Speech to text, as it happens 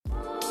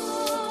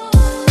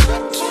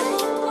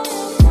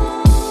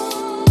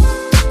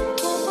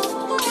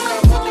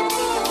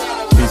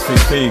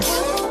Peace.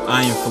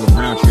 I am Philip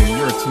Roundtree, and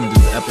you're tuned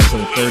to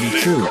episode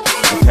 32 of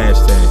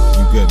Hashtag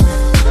You Good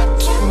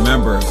Man.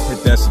 Remember,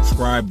 hit that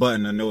subscribe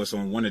button. I know it's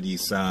on one of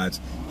these sides.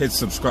 Hit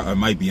subscribe. It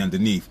might be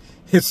underneath.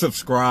 Hit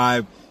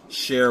subscribe.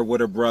 Share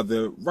with a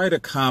brother. Write a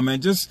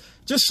comment. Just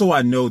so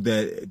I know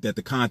that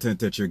the content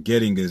that you're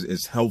getting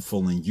is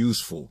helpful and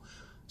useful.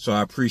 So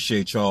I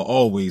appreciate y'all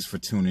always for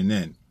tuning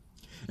in.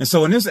 And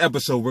so in this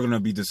episode, we're going to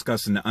be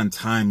discussing the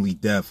untimely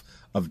death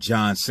of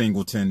John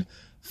Singleton,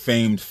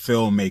 famed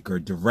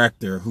filmmaker,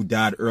 director, who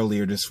died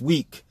earlier this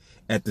week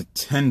at the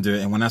tender,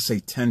 and when I say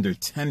tender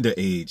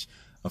age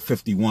of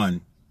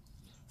 51.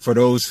 For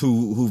those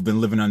who've been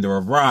living under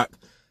a rock,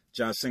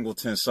 John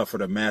Singleton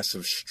suffered a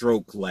massive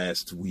stroke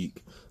last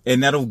week.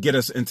 And that'll get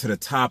us into the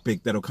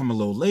topic that'll come a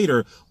little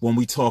later when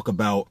we talk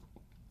about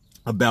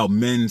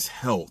men's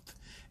health,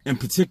 in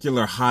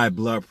particular high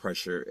blood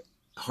pressure,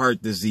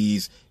 heart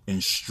disease,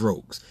 and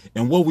strokes.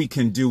 And what we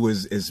can do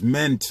is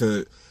men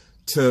to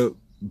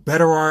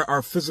better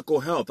our physical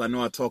health. I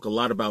know I talk a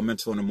lot about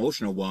mental and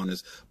emotional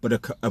wellness, but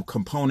a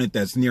component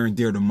that's near and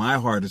dear to my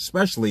heart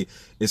especially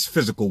is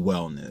physical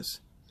wellness.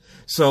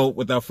 So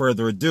without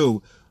further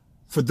ado,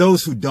 for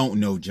those who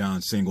don't know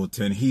John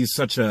Singleton, he's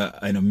such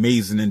an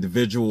amazing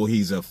individual.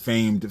 He's a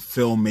famed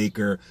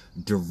filmmaker,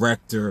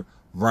 director,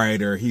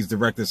 writer. He's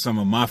directed some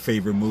of my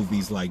favorite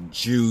movies like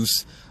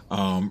Juice,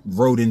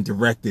 wrote and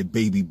directed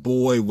Baby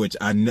Boy, which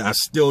I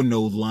still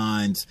know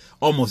lines,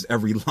 almost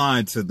every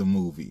line to the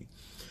movie.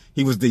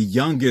 He was the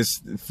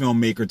youngest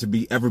filmmaker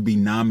to ever be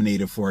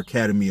nominated for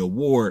Academy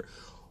Award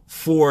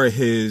for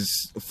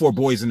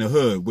Boys in the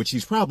Hood, which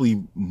he's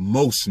probably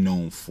most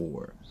known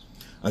for.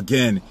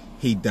 Again,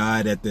 he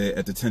died at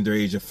the tender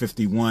age of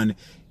 51.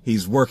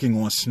 He's working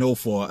on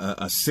Snowfall,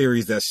 a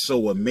series that's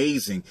so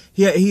amazing.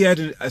 He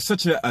had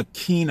such a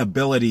keen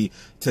ability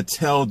to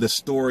tell the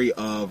story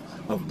of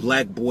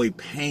Black boy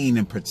pain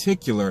in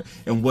particular,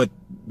 and what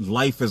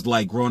life is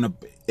like growing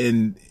up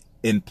in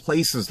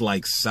places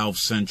like South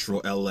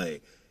Central LA,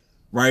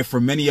 right?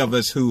 For many of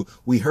us who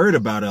we heard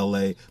about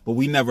LA, but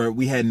we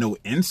had no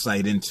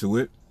insight into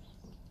it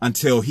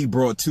until he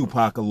brought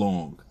Tupac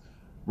along,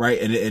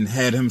 right? And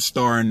had him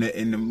star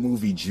in the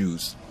movie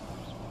Juice.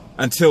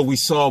 Until we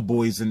saw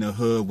Boys in the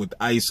Hood with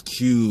Ice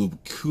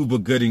Cube, Cuba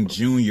Gooding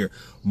Jr.,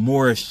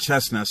 Morris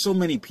Chestnut, so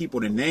many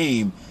people to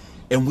name,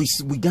 and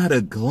we got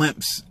a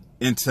glimpse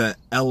into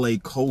LA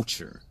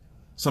culture,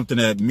 something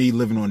that me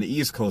living on the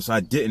East Coast I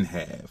didn't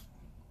have.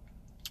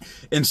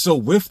 And so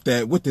with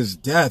his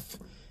death,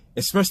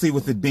 especially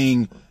with it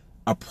being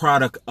a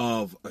product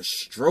of a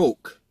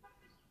stroke,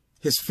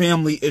 his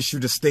family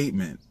issued a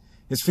statement.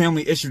 His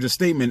family issued a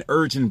statement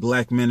urging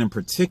Black men in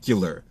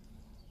particular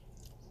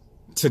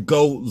to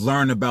go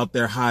learn about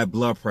their high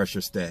blood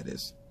pressure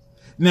status.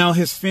 Now,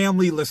 his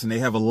family, listen, they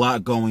have a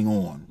lot going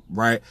on,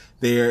 right?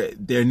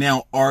 They're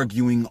now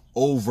arguing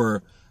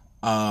over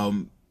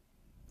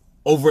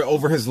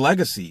his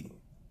legacy.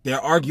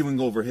 They're arguing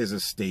over his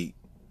estate.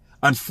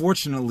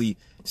 Unfortunately,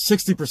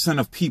 60%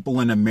 of people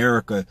in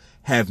America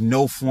have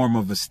no form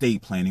of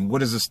estate planning.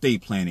 What is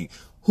estate planning?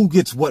 Who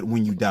gets what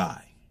when you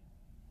die?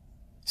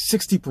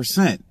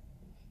 60%.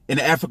 In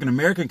the African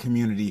American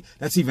community,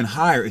 that's even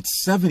higher.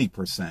 It's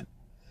 70%.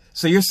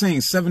 So you're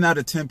saying 7 out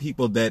of 10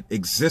 people that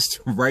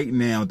exist right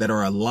now that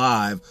are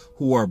alive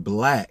who are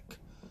Black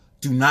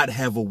do not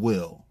have a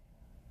will.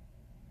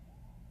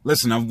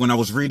 Listen, when I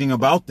was reading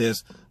about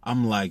this,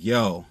 I'm like,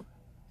 yo,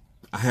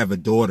 I have a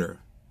daughter.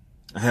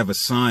 I have a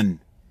son.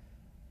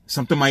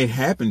 Something might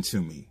happen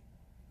to me.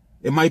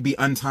 It might be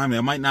untimely.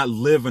 I might not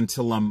live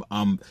until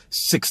I'm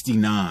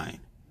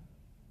 69.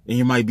 And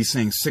you might be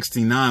saying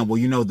 69.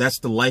 Well, that's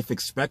the life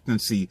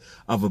expectancy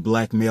of a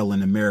Black male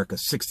in America,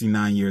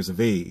 69 years of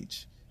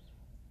age.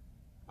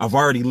 I've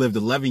already lived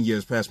 11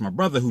 years past my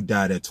brother who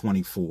died at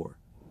 24.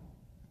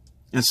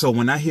 And so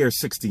when I hear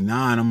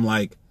 69, I'm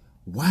like,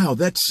 wow,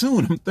 that's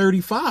soon. I'm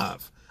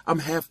 35. I'm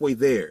halfway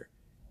there.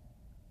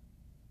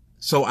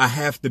 So I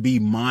have to be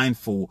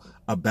mindful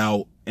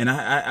about, and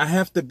I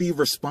have to be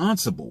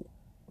responsible.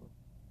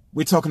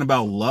 We're talking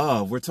about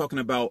love. We're talking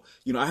about,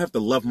 I have to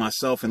love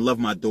myself and love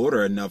my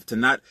daughter enough to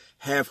not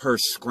have her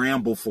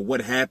scramble for what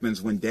happens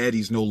when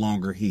daddy's no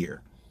longer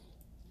here.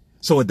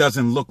 So it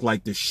doesn't look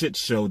like the shit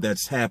show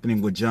that's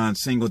happening with John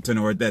Singleton,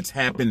 or that's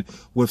happened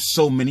with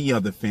so many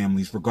other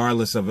families,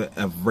 regardless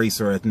of race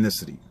or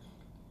ethnicity.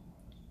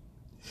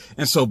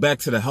 And so back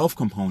to the health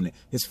component,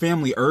 his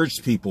family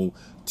urged people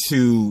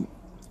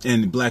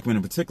and Black men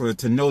in particular,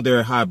 to know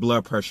their high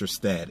blood pressure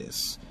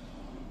status,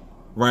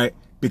 right?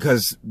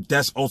 Because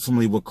that's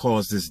ultimately what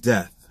caused his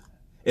death.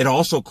 It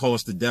also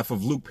caused the death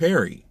of Luke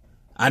Perry.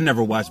 I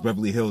never watched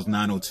Beverly Hills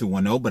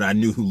 90210, but I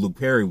knew who Luke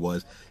Perry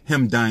was.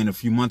 Him dying a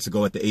few months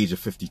ago at the age of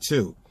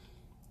 52.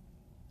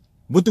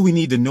 What do we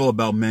need to know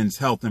about men's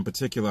health, in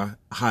particular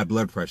high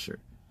blood pressure?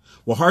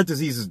 Well, heart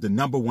disease is the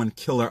 #1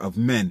 killer of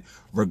men,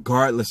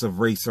 regardless of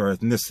race or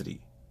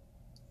ethnicity.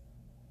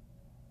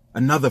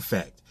 Another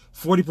fact,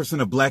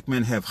 40% of Black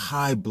men have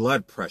high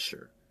blood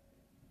pressure.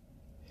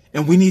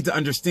 And we need to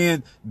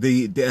understand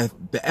the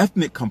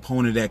ethnic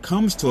component that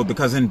comes to it,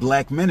 because in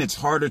black men, it's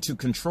harder to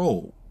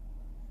control.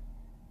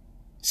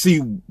 See,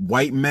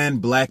 white men,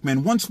 black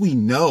men, once we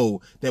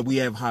know that we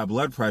have high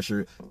blood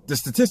pressure, the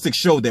statistics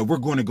show that we're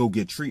going to go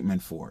get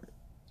treatment for it.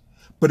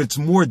 But it's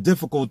more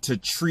difficult to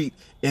treat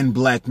in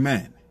black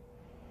men.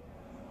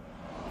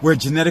 We're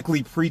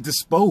genetically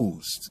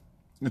predisposed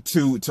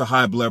to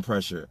high blood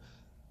pressure.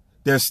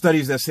 There's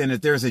studies that say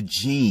that there's a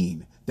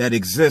gene that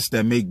exists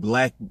that make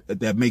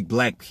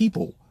black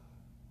people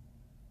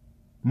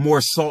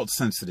more salt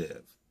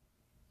sensitive.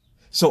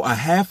 So a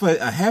half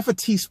a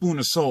teaspoon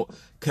of salt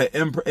could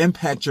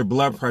impact your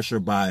blood pressure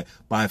by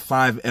 5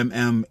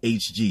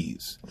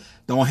 mmHgs.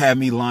 Don't have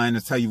me lying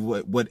to tell you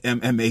what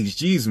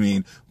mmHgs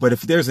mean, but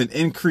if there's an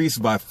increase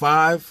by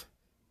 5,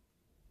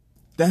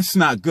 that's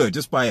not good.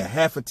 Just by a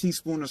half a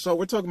teaspoon of salt,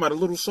 we're talking about a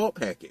little salt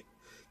packet,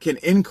 can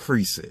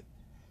increase it.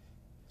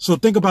 So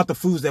think about the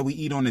foods that we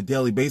eat on a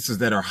daily basis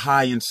that are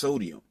high in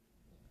sodium.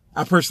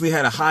 I personally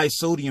had a high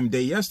sodium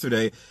day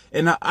yesterday,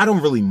 and I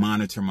don't really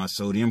monitor my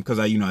sodium because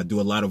I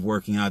do a lot of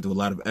working out, I do a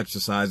lot of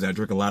exercise, I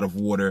drink a lot of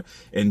water,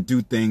 and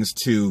do things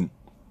to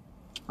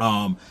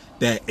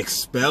that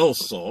expel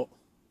salt.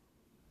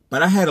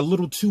 But I had a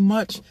little too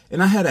much,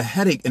 and I had a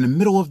headache in the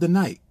middle of the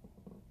night.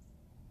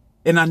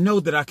 And I know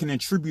that I can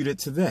attribute it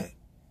to that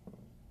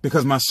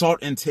because my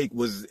salt intake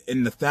was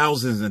in the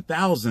thousands and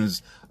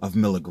thousands of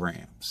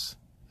milligrams.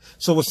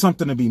 So it's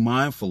something to be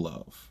mindful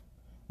of,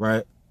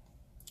 right?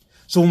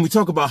 So when we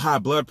talk about high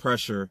blood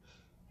pressure,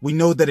 we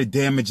know that it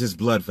damages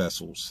blood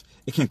vessels.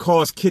 It can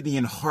cause kidney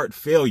and heart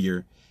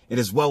failure, and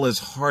as well as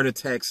heart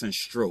attacks and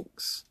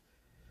strokes.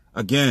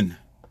 Again,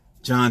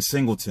 John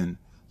Singleton,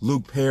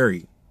 Luke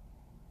Perry,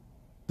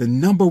 the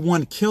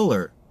 #1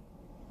 killer,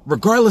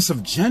 regardless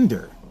of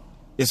gender,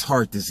 is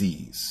heart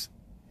disease.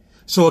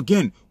 So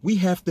again, we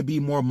have to be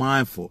more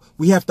mindful.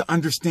 We have to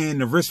understand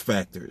the risk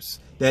factors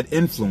that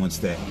influence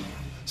that.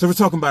 So we're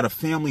talking about a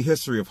family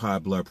history of high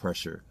blood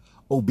pressure,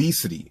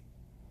 obesity.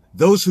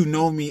 Those who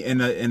know me in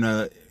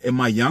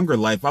my younger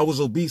life, I was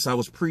obese. I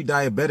was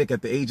pre-diabetic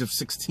at the age of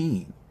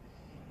 16.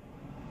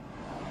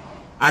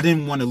 I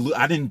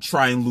didn't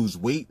try and lose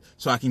weight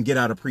so I can get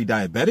out of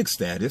pre-diabetic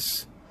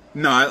status.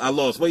 No, I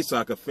lost weight so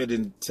I could fit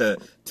into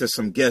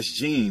some Guess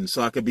jeans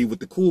so I could be with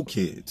the cool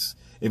kids.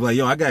 They'd be like,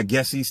 yo, I got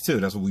Guessies too.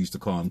 That's what we used to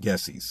call them,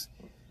 Guessies.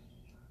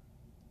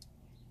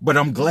 But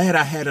I'm glad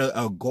I had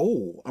a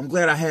goal. I'm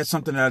glad I had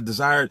something that I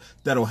desired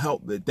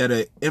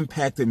that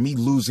impacted me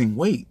losing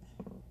weight.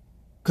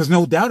 Because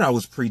no doubt I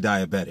was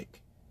pre-diabetic.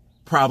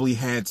 Probably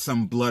had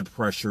some blood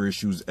pressure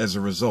issues as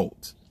a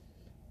result.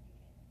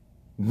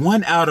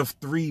 1 out of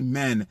 3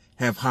 men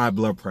have high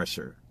blood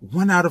pressure.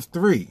 1 out of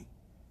 3.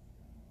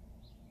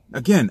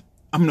 Again,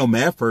 I'm no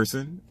math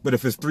person, but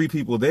if it's 3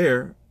 people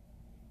there,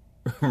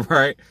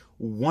 right,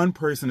 1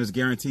 person is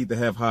guaranteed to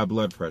have high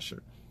blood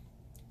pressure.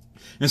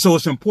 And so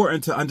it's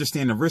important to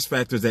understand the risk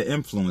factors that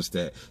influence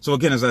that. So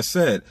again, as I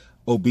said,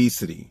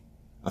 obesity,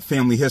 a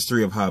family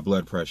history of high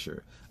blood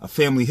pressure, a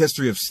family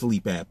history of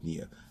sleep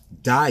apnea,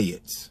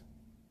 diet.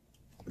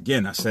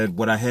 Again, I said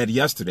what I had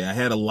yesterday. I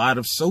had a lot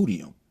of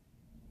sodium.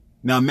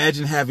 Now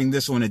imagine having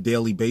this on a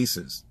daily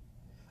basis.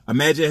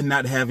 Imagine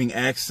not having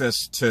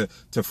access to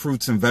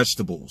fruits and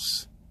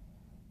vegetables.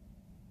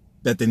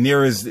 That the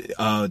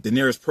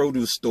nearest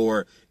produce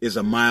store is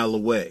a mile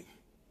away.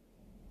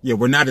 Yeah,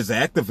 we're not as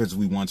active as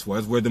we once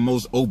was. We're the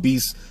most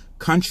obese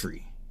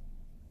country,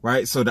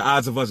 right? So the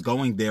odds of us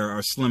going there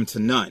are slim to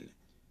none.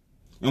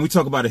 And we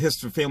talk about a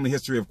family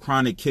history of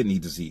chronic kidney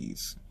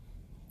disease.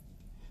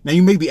 Now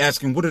you may be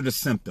asking, what are the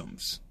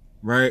symptoms,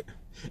 right?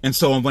 And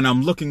so when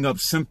I'm looking up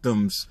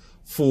symptoms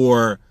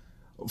for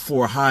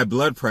high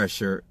blood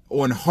pressure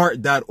on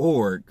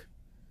heart.org,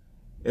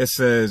 it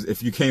says,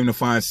 if you came to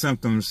find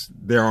symptoms,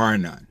 there are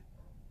none.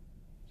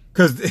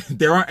 Because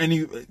there aren't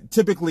any.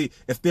 Typically,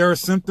 if there are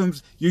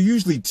symptoms, you're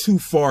usually too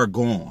far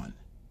gone.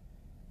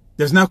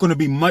 There's not going to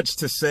be much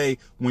to say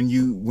when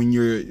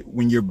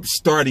you're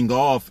starting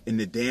off in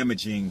the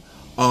damaging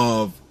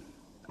of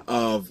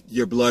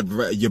your blood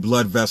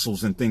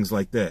vessels and things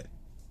like that.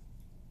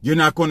 You're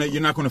not going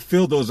to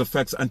feel those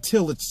effects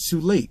until it's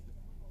too late.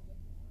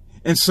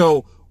 And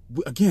so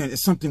again,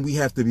 it's something we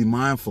have to be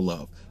mindful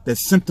of, that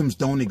symptoms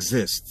don't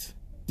exist.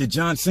 Did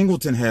John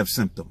Singleton have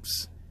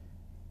symptoms?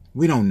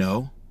 We don't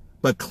know.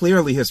 But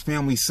clearly his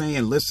family's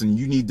saying, listen,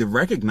 you need to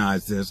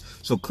recognize this.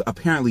 So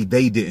apparently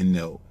they didn't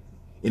know.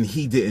 And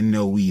he didn't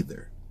know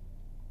either.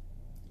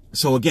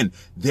 So again,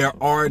 there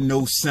are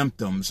no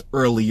symptoms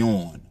early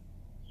on.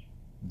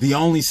 The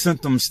only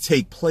symptoms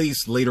take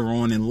place later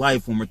on in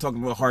life when we're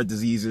talking about heart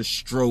diseases,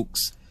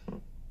 strokes,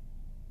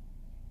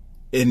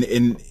 in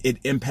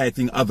it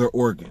impacting other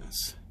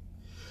organs.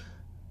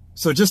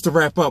 So just to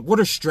wrap up, what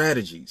are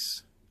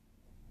strategies?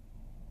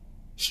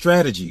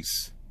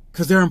 Strategies,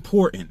 because they're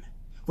important.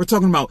 We're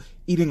talking about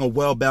eating a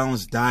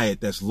well-balanced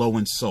diet that's low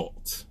in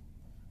salt,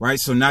 right?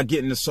 So not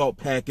getting the salt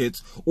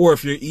packets, or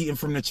if you're eating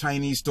from the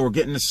Chinese store,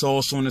 getting the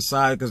sauce on the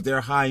side because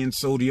they're high in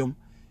sodium.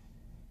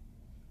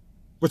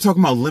 We're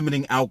talking about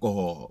limiting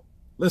alcohol,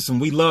 Listen,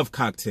 we love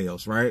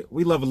cocktails, right?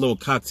 We love a little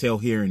cocktail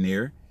here and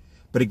there.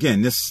 But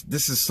again, this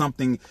is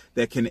something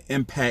that can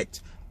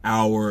impact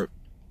our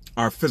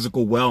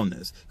physical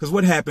wellness. Because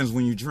what happens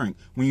when you drink?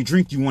 When you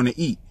drink, you want to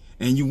eat.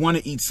 And you want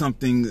to eat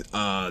something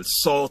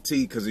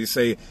salty, because you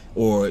say,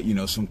 or,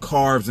 some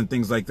carbs and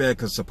things like that,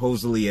 because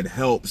supposedly it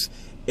helps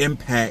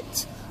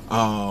impact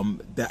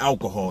the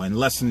alcohol and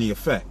lessen the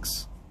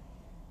effects.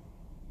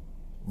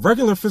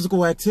 Regular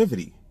physical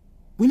activity.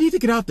 We need to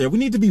get out there. We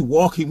need to be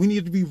walking. We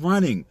need to be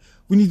running.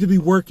 We need to be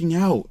working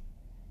out.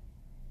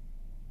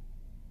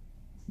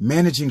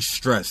 Managing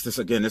stress. This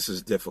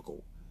is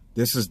difficult.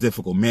 This is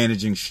difficult,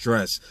 managing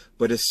stress,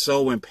 but it's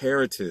so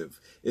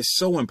imperative. It's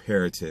so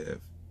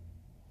imperative.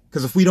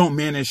 Because if we don't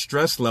manage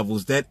stress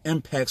levels, that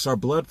impacts our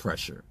blood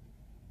pressure.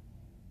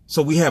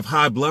 So we have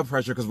high blood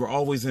pressure because we're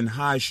always in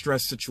high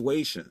stress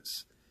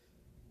situations.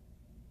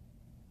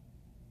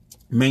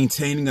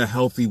 Maintaining a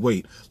healthy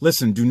weight.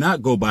 Listen, do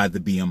not go by the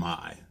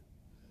BMI.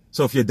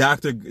 So if your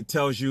doctor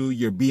tells you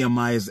your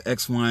BMI is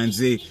X, Y, and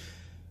Z,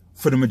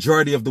 for the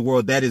majority of the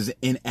world, that is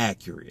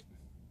inaccurate,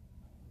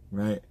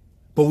 right?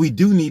 But we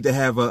do need to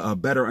have a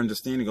better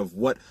understanding of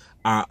what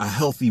a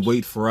healthy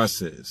weight for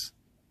us is.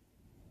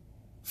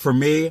 For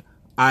me,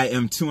 I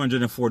am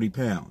 240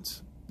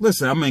 pounds.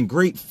 Listen, I'm in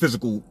great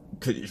physical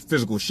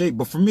shape,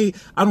 but for me,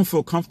 I don't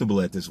feel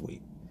comfortable at this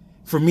weight.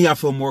 For me, I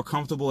feel more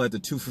comfortable at the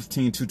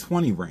 215,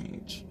 220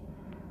 range,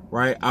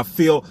 right? I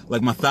feel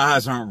like my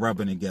thighs aren't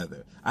rubbing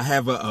together. I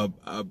have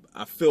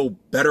I feel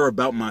better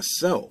about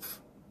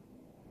myself.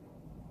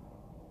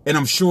 And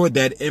I'm sure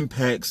that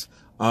impacts,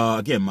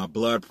 again, my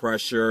blood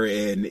pressure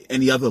and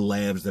any other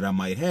labs that I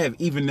might have,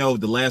 even though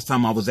the last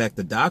time I was at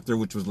the doctor,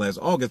 which was last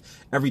August,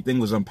 everything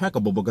was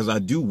impeccable because I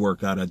do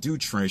work out. I do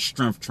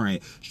strength train.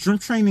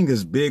 Strength training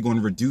is big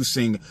on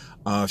reducing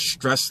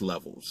stress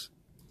levels.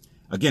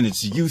 Again,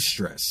 it's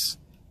eustress,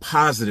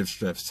 positive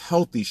stress,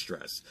 healthy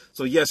stress.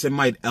 So yes, it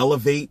might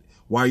elevate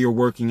while you're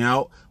working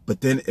out, but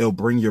then it'll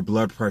bring your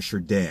blood pressure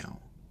down.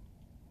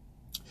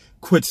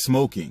 Quit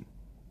smoking.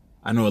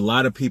 I know a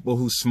lot of people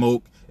who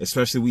smoke,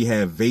 especially we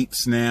have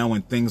vapes now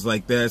and things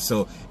like that.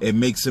 So it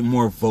makes it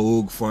more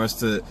vogue for us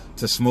to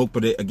smoke.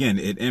 But it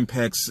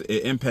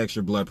impacts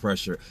your blood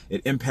pressure.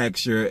 It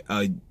impacts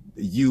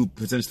you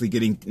potentially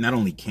getting not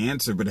only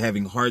cancer, but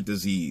having heart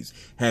disease,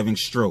 having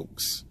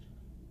strokes.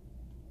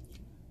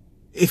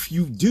 If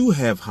you do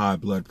have high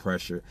blood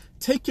pressure,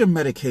 take your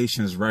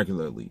medications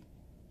regularly.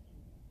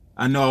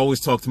 I know I always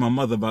talk to my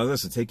mother about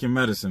this. So take your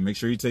medicine. Make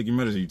sure you take your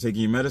medicine. Are you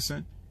taking your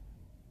medicine?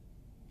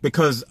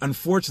 Because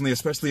unfortunately,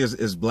 especially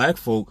as black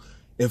folk,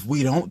 if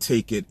we don't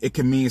take it, it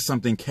can mean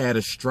something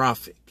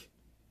catastrophic.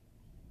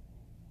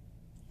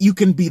 You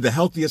can be the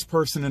healthiest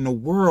person in the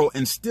world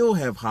and still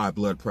have high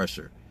blood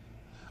pressure.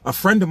 A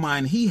friend of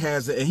mine, he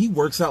has it and he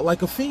works out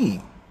like a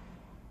fiend.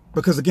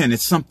 Because again,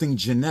 it's something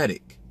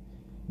genetic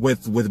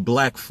with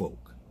black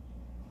folk.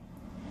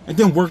 And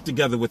then work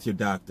together with your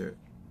doctor.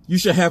 You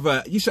should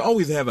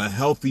always have a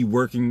healthy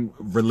working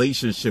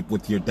relationship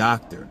with your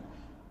doctor.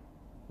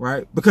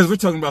 Right? Because we're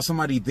talking about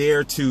somebody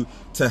there to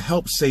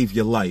help save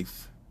your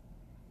life.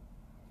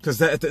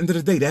 Because at the end of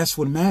the day, that's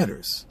what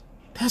matters.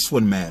 That's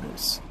what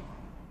matters.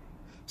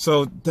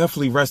 So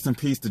definitely rest in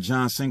peace to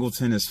John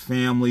Singleton, his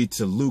family,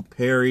 to Luke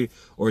Perry,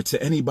 or to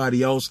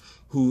anybody else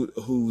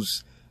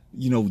who's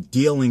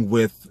dealing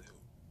with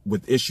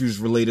issues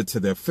related to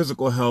their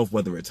physical health,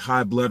 whether it's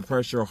high blood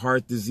pressure,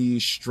 heart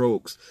disease,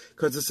 strokes,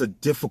 because it's a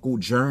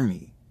difficult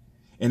journey.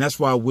 And that's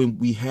why when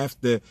we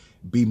have to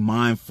be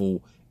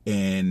mindful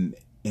in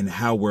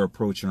how we're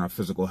approaching our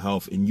physical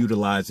health and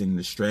utilizing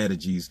the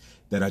strategies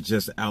that I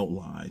just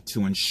outlined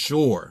to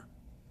ensure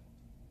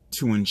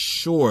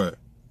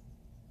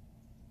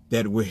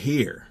that we're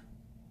here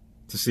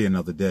to see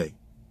another day.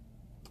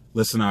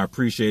 Listen, I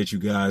appreciate you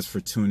guys for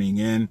tuning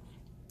in.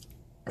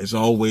 As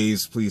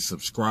always, please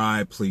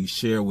subscribe, please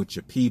share with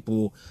your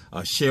people,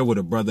 share with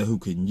a brother who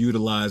can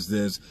utilize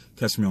this.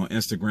 Catch me on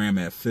Instagram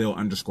at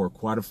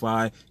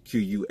Phil_Quadify,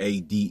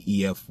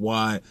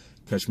 QUADEFY.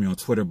 Catch me on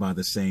Twitter by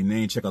the same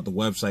name. Check out the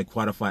website,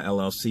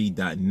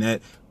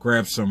 quadifyllc.net.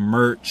 Grab some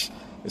merch.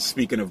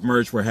 Speaking of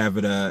merch, we're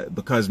having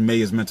because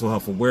May is Mental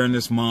Health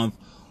Awareness Month,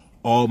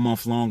 all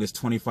month long is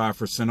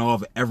 25%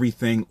 off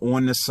everything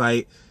on the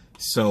site.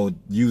 So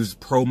use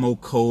promo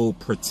code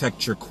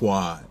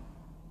ProtectYourQuad.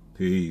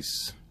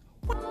 Peace.